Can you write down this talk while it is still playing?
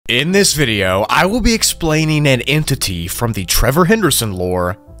In this video, I will be explaining an entity from the Trevor Henderson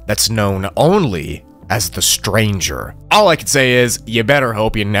lore that's known only as the Stranger. All I can say is, you better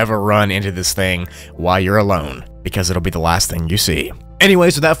hope you never run into this thing while you're alone, because it'll be the last thing you see.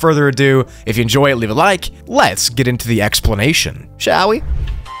 Anyways, without further ado, if you enjoy it, leave a like. Let's get into the explanation, shall we?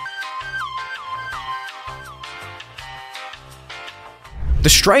 The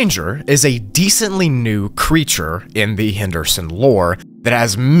Stranger is a decently new creature in the Henderson lore that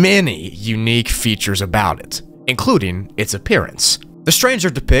has many unique features about it, including its appearance. The Stranger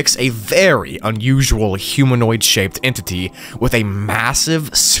depicts a very unusual humanoid-shaped entity with a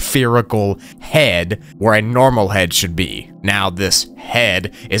massive spherical head where a normal head should be. Now, this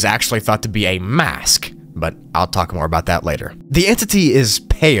head is actually thought to be a mask, but I'll talk more about that later. The entity is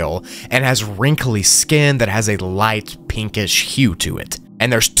pale and has wrinkly skin that has a light pinkish hue to it.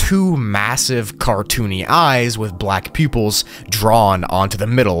 And there's two massive cartoony eyes with black pupils drawn onto the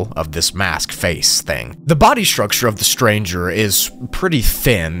middle of this mask face thing. The body structure of the Stranger is pretty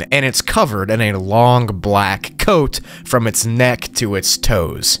thin, and it's covered in a long black coat from its neck to its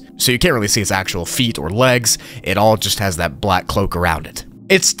toes. So you can't really see its actual feet or legs, it all just has that black cloak around it.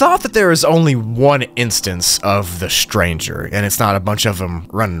 It's thought that there is only one instance of the Stranger, and it's not a bunch of them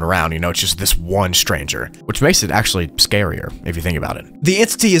running around, you know, it's just this one Stranger, which makes it actually scarier, if you think about it. The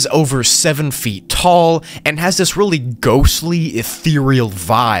entity is over 7 feet tall, and has this really ghostly, ethereal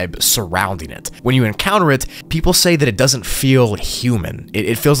vibe surrounding it. When you encounter it, people say that it doesn't feel human.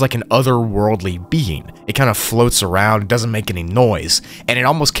 It feels like an otherworldly being. It kind of floats around, doesn't make any noise, and it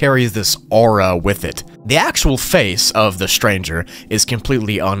almost carries this aura with it. The actual face of the Stranger is completely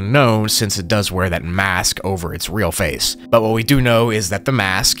unknown since it does wear that mask over its real face. But what we do know is that the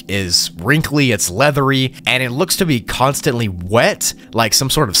mask is wrinkly, it's leathery, and it looks to be constantly wet, like some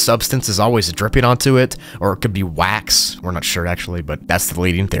sort of substance is always dripping onto it, or it could be wax. We're not sure actually, but that's the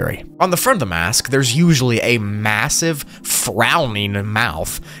leading theory. On the front of the mask, there's usually a massive, frowning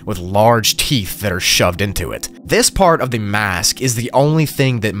mouth with large teeth that are shoved into it. This part of the mask is the only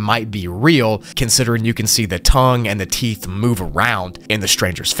thing that might be real, considering you can see the tongue and the teeth move around in the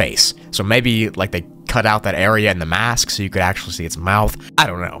Stranger's face. So maybe like they cut out that area in the mask so you could actually see its mouth. I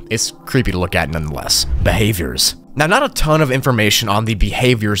don't know. It's creepy to look at nonetheless. Behaviors. Now, not a ton of information on the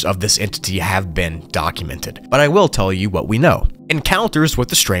behaviors of this entity have been documented, but I will tell you what we know. Encounters with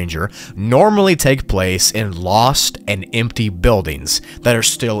the Stranger normally take place in lost and empty buildings that are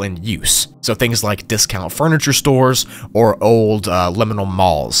still in use. So things like discount furniture stores or old liminal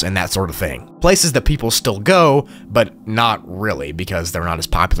malls and that sort of thing. Places that people still go, but not really because they're not as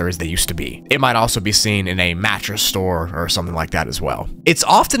popular as they used to be. It might also be seen in a mattress store or something like that as well. It's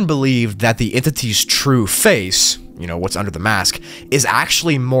often believed that the entity's true face, you know, what's under the mask, is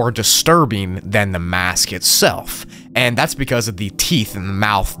actually more disturbing than the mask itself. And that's because of the teeth in the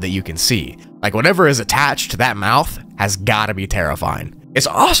mouth that you can see. Like, whatever is attached to that mouth has gotta be terrifying. It's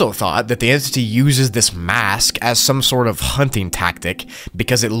also thought that the entity uses this mask as some sort of hunting tactic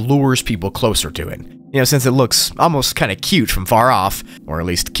because it lures people closer to it. You know, since it looks almost kind of cute from far off, or at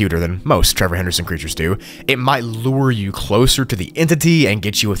least cuter than most Trevor Henderson creatures do, it might lure you closer to the entity and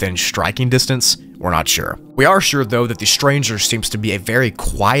get you within striking distance. We're not sure. We are sure, though, that the Stranger seems to be a very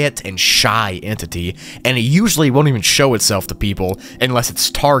quiet and shy entity, and it usually won't even show itself to people unless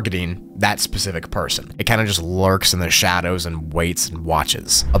it's targeting that specific person. It kind of just lurks in the shadows and waits and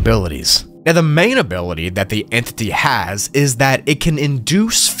watches. Abilities. Now, the main ability that the entity has is that it can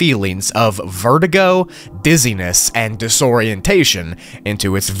induce feelings of vertigo, dizziness, and disorientation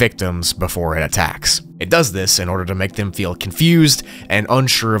into its victims before it attacks. It does this in order to make them feel confused and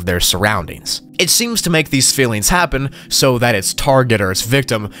unsure of their surroundings. It seems to make these feelings happen so that its target or its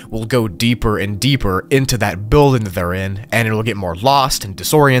victim will go deeper and deeper into that building that they're in, and it will get more lost and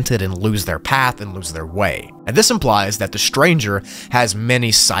disoriented and lose their path and lose their way. And this implies that the Stranger has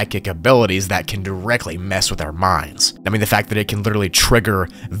many psychic abilities that can directly mess with our minds. I mean, the fact that it can literally trigger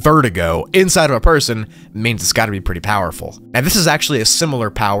vertigo inside of a person means it's gotta be pretty powerful. And this is actually a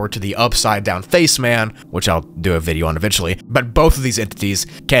similar power to the upside down face man, which I'll do a video on eventually, but both of these entities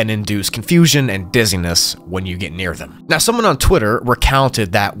can induce confusion and dizziness when you get near them. Now, someone on Twitter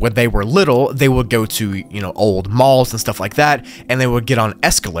recounted that when they were little, they would go to, you know, old malls and stuff like that, and they would get on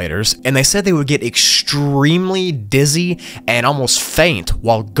escalators, and they said they would get extremely dizzy and almost faint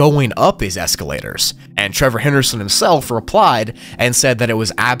while going up these escalators. And Trevor Henderson himself replied and said that it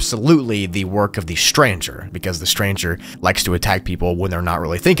was absolutely the work of the stranger, because the stranger likes to attack people when they're not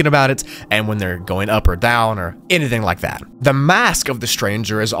really thinking about it and when they're going up or down or anything like that. The mask of the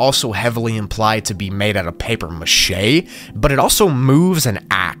stranger is also heavily implied to be made out of paper mache, but it also moves and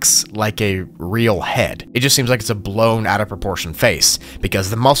acts like a real head. It just seems like it's a blown out of proportion face, because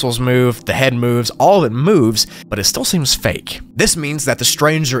the muscles move, the head moves, all of it moves, but it still seems fake. This means that the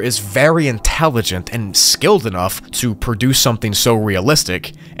stranger is very intelligent and skilled enough to produce something so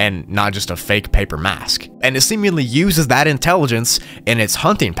realistic and not just a fake paper mask. And it seemingly uses that intelligence in its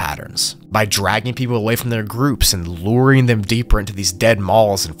hunting patterns, by dragging people away from their groups and luring them deeper into these dead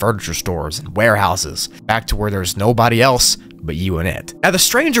malls and furniture stores and warehouses, back to where there's nobody else but you and it. Now, the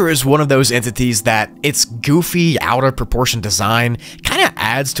stranger is one of those entities that its goofy, out of proportion design kind of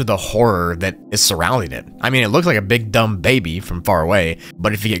adds to the horror that is surrounding it. I mean, it looks like a big dumb baby from far away,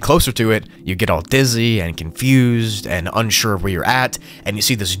 but if you get closer to it, you get all dizzy and confused and unsure of where you're at, and you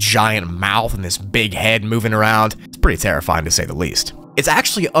see this giant mouth and this big head moving around. It's pretty terrifying to say the least. It's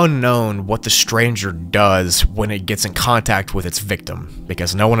actually unknown what the stranger does when it gets in contact with its victim,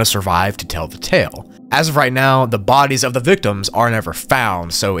 because no one has survived to tell the tale. As of right now, the bodies of the victims are never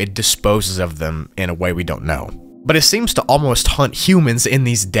found, so it disposes of them in a way we don't know. But it seems to almost hunt humans in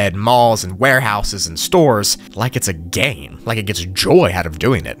these dead malls and warehouses and stores like it's a game, like it gets joy out of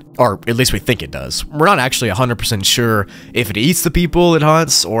doing it. Or at least we think it does. We're not actually 100% sure if it eats the people it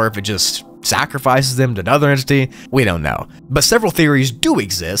hunts or if it just sacrifices them to another entity. We don't know. But several theories do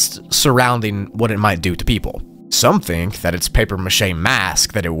exist surrounding what it might do to people. Some think that its paper mache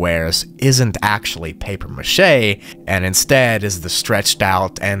mask that it wears isn't actually paper mache, and instead is the stretched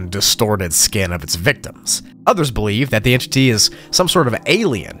out and distorted skin of its victims. Others believe that the entity is some sort of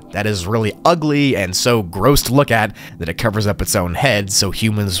alien that is really ugly and so gross to look at that it covers up its own head so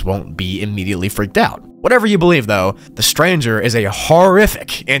humans won't be immediately freaked out. Whatever you believe though, the stranger is a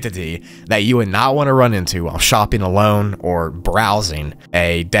horrific entity that you would not want to run into while shopping alone or browsing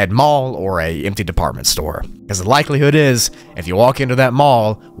a dead mall or a empty department store. Because the likelihood is, if you walk into that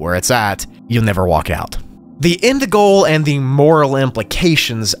mall where it's at, you'll never walk out. The end goal and the moral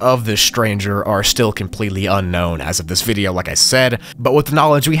implications of this stranger are still completely unknown as of this video, like I said, but with the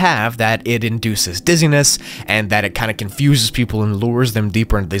knowledge we have that it induces dizziness and that it kind of confuses people and lures them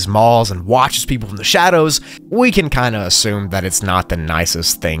deeper into these malls and watches people from the shadows, we can kind of assume that it's not the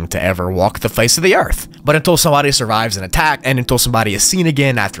nicest thing to ever walk the face of the earth. But until somebody survives an attack and until somebody is seen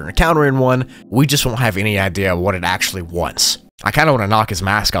again after encountering one, we just won't have any idea what it actually wants. I kind of want to knock his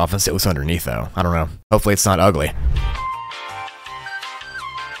mask off and sit what's underneath though. I don't know. Hopefully it's not ugly.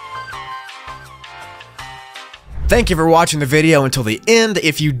 Thank you for watching the video until the end.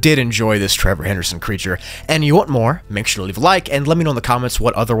 If you did enjoy this Trevor Henderson creature and you want more, make sure to leave a like and let me know in the comments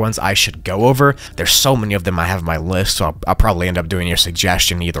what other ones I should go over. There's so many of them I have on my list, so I'll probably end up doing your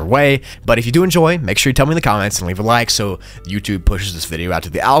suggestion either way. But if you do enjoy, make sure you tell me in the comments and leave a like so YouTube pushes this video out to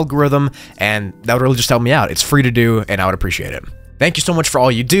the algorithm, and that would really just help me out. It's free to do and I would appreciate it. Thank you so much for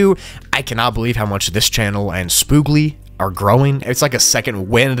all you do. I cannot believe how much this channel and Spoogli are growing. It's like a second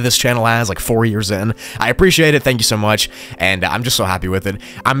wind this channel has, like 4 years in. I appreciate it. Thank you so much. And I'm just so happy with it.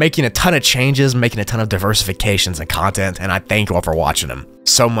 I'm making a ton of changes, making a ton of diversifications and content, and I thank you all for watching them.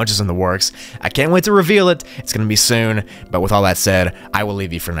 So much is in the works. I can't wait to reveal it. It's going to be soon. But with all that said, I will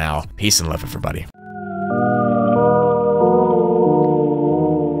leave you for now. Peace and love, everybody.